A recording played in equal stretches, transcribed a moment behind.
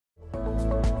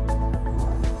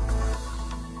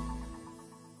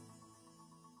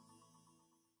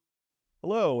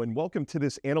Hello, and welcome to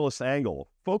this Analyst Angle,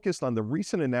 focused on the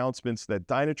recent announcements that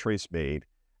Dynatrace made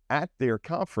at their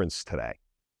conference today,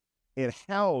 and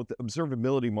how the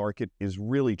observability market is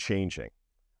really changing.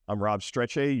 I'm Rob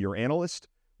Strechay, your analyst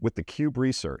with theCUBE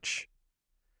Research.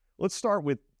 Let's start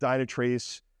with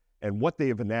Dynatrace and what they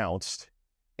have announced,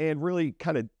 and really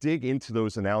kind of dig into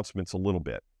those announcements a little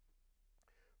bit.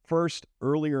 First,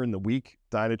 earlier in the week,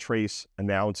 Dynatrace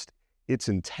announced its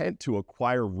intent to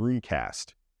acquire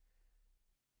Runecast.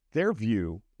 Their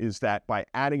view is that by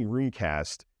adding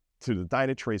Runecast to the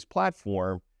Dynatrace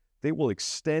platform, they will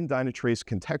extend Dynatrace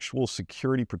contextual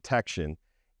security protection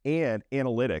and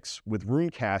analytics with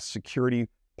Runecast security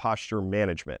posture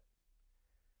management.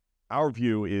 Our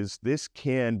view is this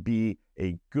can be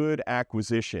a good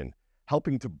acquisition,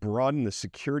 helping to broaden the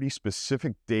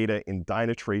security-specific data in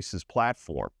Dynatrace's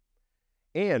platform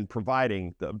and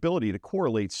providing the ability to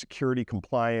correlate security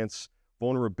compliance,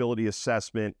 vulnerability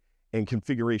assessment, and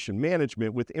configuration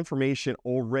management with information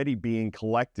already being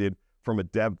collected from a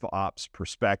DevOps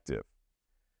perspective.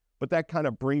 But that kind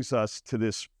of brings us to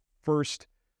this first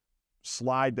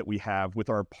slide that we have with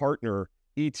our partner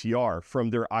ETR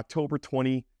from their October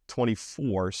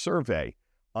 2024 survey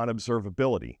on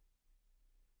observability.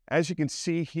 As you can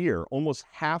see here, almost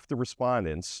half the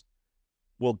respondents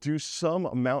will do some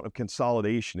amount of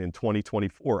consolidation in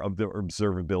 2024 of their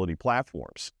observability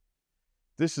platforms.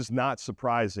 This is not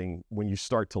surprising when you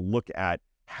start to look at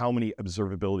how many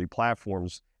observability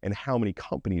platforms and how many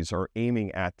companies are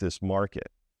aiming at this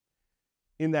market.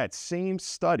 In that same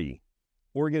study,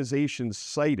 organizations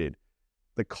cited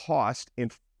the cost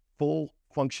and full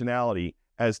functionality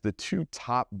as the two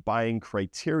top buying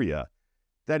criteria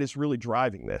that is really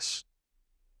driving this.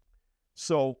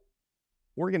 So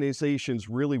organizations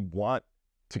really want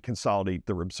to consolidate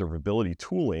their observability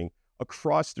tooling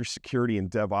across their security and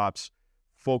DevOps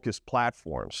focused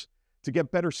platforms to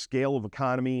get better scale of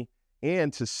economy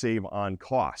and to save on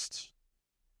costs.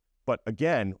 But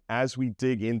again, as we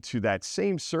dig into that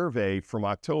same survey from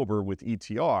October with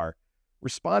ETR,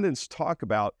 respondents talk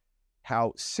about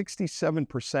how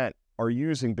 67% are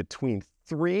using between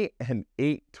 3 and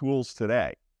 8 tools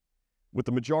today, with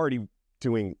the majority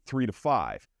doing 3 to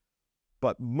 5.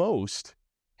 But most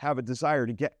have a desire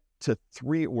to get to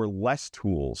 3 or less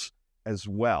tools as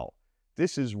well.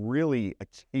 This is really a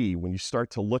key when you start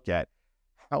to look at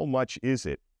how much is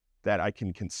it that I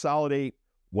can consolidate,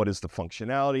 what is the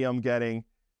functionality I'm getting.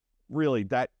 Really,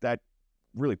 that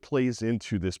really plays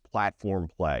into this platform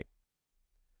play.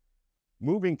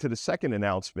 Moving to the second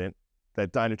announcement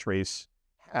that Dynatrace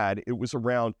had, it was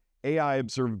around AI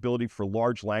observability for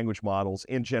large language models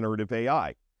and generative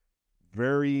AI.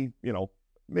 Very,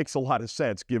 makes a lot of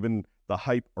sense given the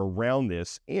hype around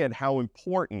this and how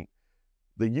important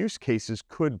the use cases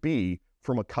could be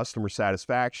from a customer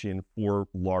satisfaction for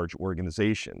large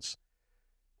organizations.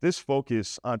 This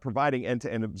focus on providing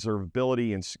end-to-end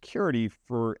observability and security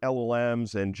for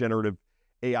LLMs and generative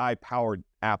AI-powered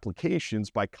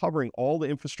applications by covering all the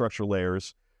infrastructure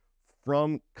layers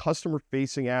from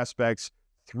customer-facing aspects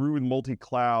through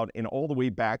multi-cloud and all the way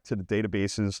back to the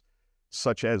databases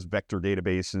such as vector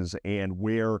databases and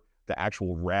where the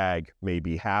actual RAG may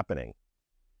be happening.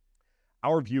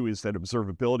 Our view is that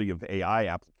observability of AI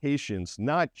applications,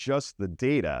 not just the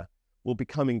data, will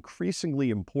become increasingly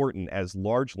important as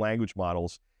large language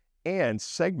models and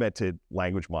segmented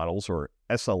language models, or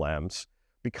SLMs,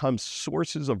 become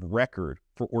sources of record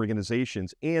for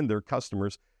organizations and their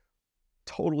customers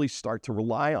totally start to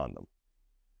rely on them.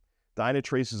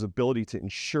 Dynatrace's ability to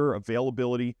ensure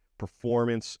availability,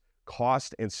 performance,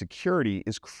 cost, and security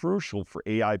is crucial for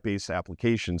AI-based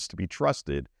applications to be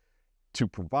trusted to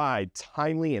provide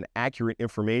timely and accurate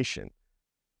information.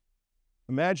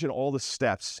 Imagine all the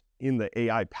steps in the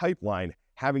AI pipeline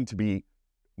having to be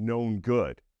known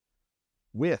good,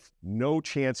 with no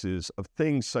chances of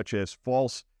things such as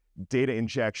false data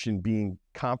injection being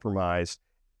compromised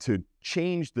to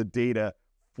change the data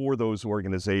for those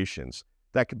organizations.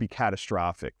 That could be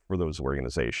catastrophic for those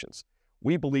organizations.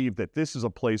 We believe that this is a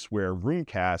place where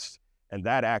Runecast and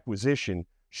that acquisition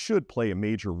should play a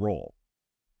major role.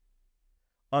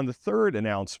 On the third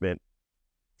announcement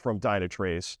from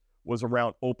Dynatrace was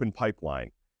around OpenPipeline,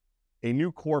 a new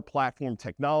core platform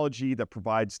technology that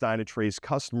provides Dynatrace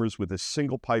customers with a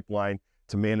single pipeline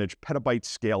to manage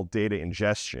petabyte-scale data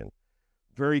ingestion.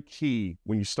 Very key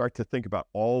when you start to think about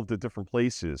all of the different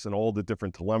places and all the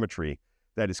different telemetry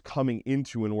that is coming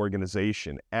into an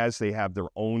organization as they have their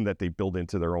own that they build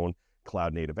into their own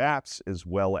cloud-native apps, as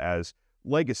well as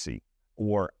legacy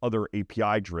or other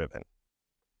API-driven.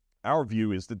 Our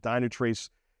view is that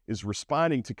Dynatrace is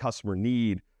responding to customer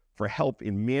need for help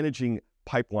in managing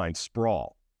pipeline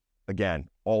sprawl. Again,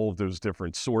 all of those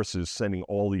different sources sending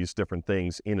all these different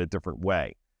things in a different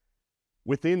way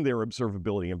within their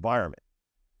observability environment.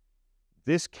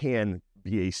 This can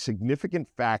be a significant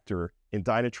factor in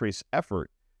Dynatrace's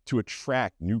effort to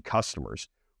attract new customers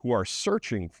who are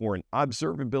searching for an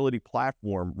observability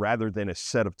platform rather than a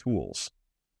set of tools.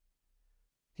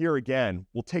 Here again,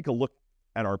 we'll take a look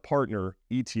at our partner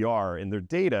ETR and their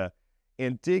data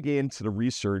and dig into the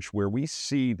research where we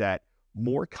see that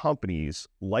more companies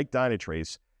like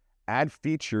Dynatrace add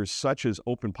features such as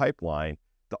OpenPipeline.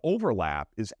 The overlap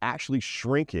is actually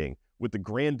shrinking with the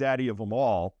granddaddy of them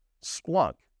all,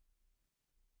 Splunk.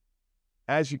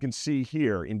 As you can see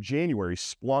here, in January,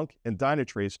 Splunk and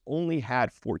Dynatrace only had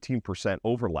 14%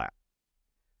 overlap.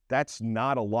 That's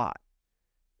not a lot.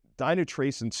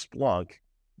 Dynatrace and Splunk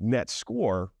net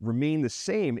score remain the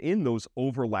same in those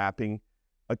overlapping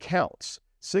accounts,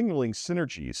 signaling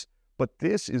synergies, but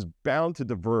this is bound to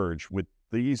diverge with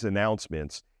these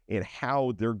announcements and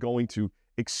how they're going to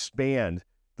expand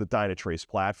the Dynatrace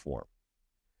platform.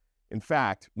 In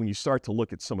fact, when you start to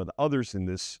look at some of the others in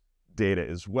this data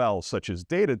as well, such as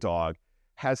Datadog,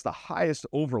 has the highest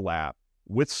overlap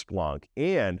with Splunk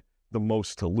and the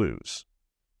most to lose.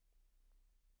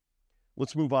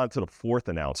 Let's move on to the fourth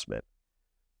announcement.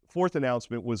 The fourth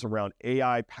announcement was around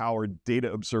AI-powered data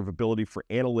observability for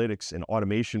analytics and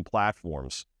automation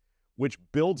platforms, which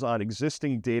builds on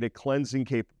existing data cleansing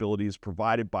capabilities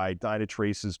provided by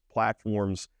Dynatrace's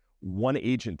platform's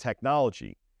one-agent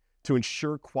technology to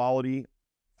ensure quality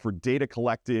for data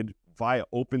collected via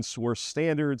open source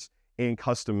standards and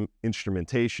custom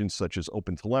instrumentation such as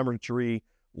OpenTelemetry,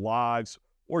 logs,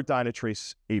 or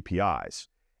Dynatrace APIs,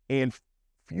 and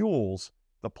fuels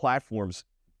the platform's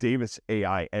Davis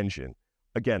AI engine.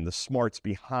 Again, the smarts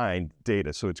behind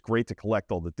data. So it's great to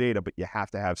collect all the data, but you have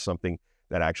to have something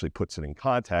that actually puts it in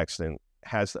context and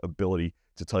has the ability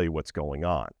to tell you what's going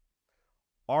on.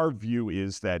 Our view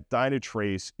is that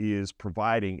Dynatrace is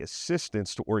providing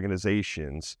assistance to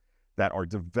organizations that are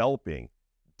developing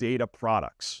data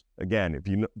products. Again, if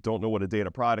you don't know what a data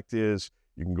product is,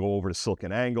 you can go over to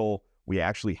SiliconANGLE. We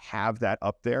actually have that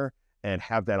up there and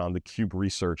have that on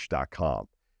thecuberesearch.com.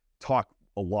 Talk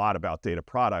a lot about data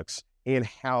products and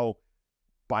how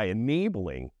by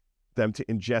enabling them to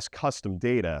ingest custom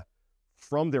data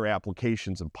from their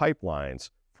applications and pipelines,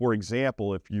 for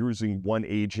example, if you're using one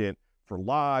agent for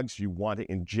logs, you want to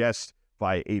ingest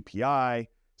via API,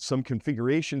 some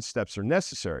configuration steps are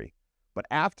necessary. But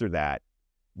after that,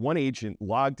 one agent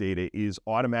log data is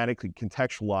automatically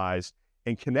contextualized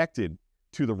and connected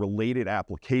to the related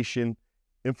application,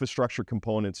 infrastructure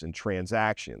components, and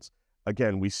transactions.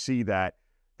 Again, we see that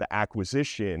the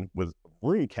acquisition with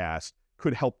Runecast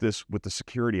could help this with the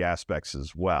security aspects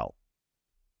as well.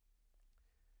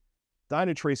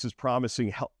 Dynatrace is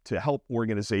promising to help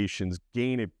organizations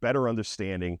gain a better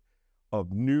understanding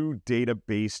of new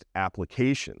data-based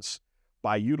applications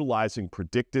by utilizing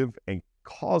predictive and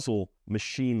causal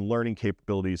machine learning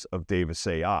capabilities of Davis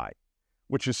AI,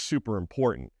 which is super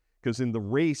important because in the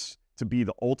race to be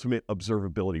the ultimate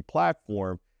observability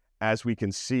platform, as we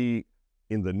can see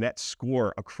in the net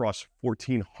score across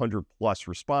 1,400 plus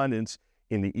respondents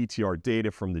in the ETR data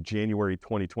from the January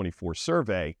 2024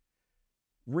 survey,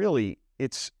 really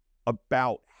it's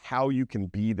about how you can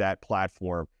be that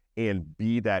platform and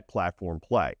be that platform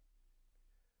play.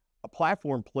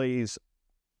 Platform plays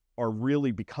are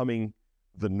really becoming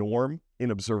the norm in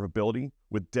observability,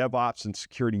 with DevOps and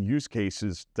security use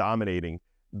cases dominating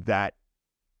that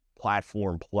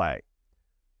platform play.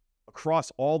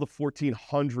 Across all the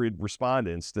 1,400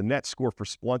 respondents, the net score for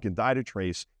Splunk and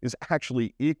Dynatrace is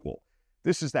actually equal.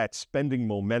 This is that spending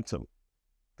momentum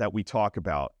that we talk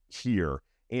about here,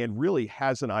 and really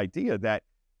has an idea that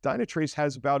Dynatrace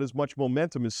has about as much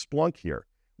momentum as Splunk here,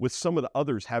 with some of the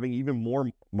others having even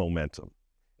more momentum.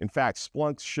 In fact,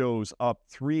 Splunk shows up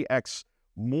 3x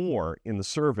more in the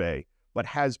survey, but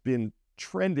has been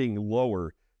trending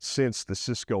lower since the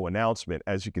Cisco announcement,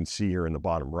 as you can see here in the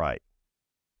bottom right.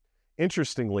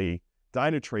 Interestingly,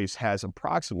 Dynatrace has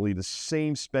approximately the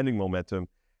same spending momentum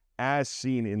as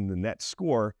seen in the net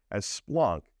score as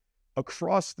Splunk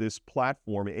across this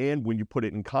platform, and when you put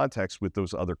it in context with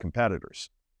those other competitors.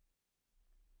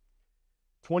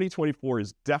 2024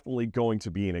 is definitely going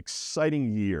to be an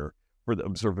exciting year for the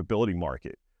observability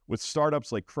market, with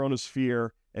startups like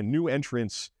Chronosphere and new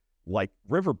entrants like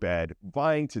Riverbed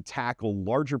vying to tackle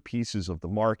larger pieces of the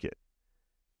market.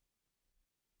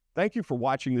 Thank you for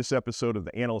watching this episode of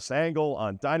the Analyst Angle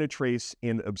on Dynatrace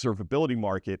in the observability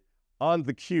market on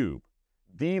theCUBE,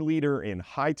 the leader in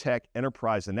high-tech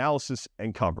enterprise analysis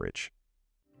and coverage.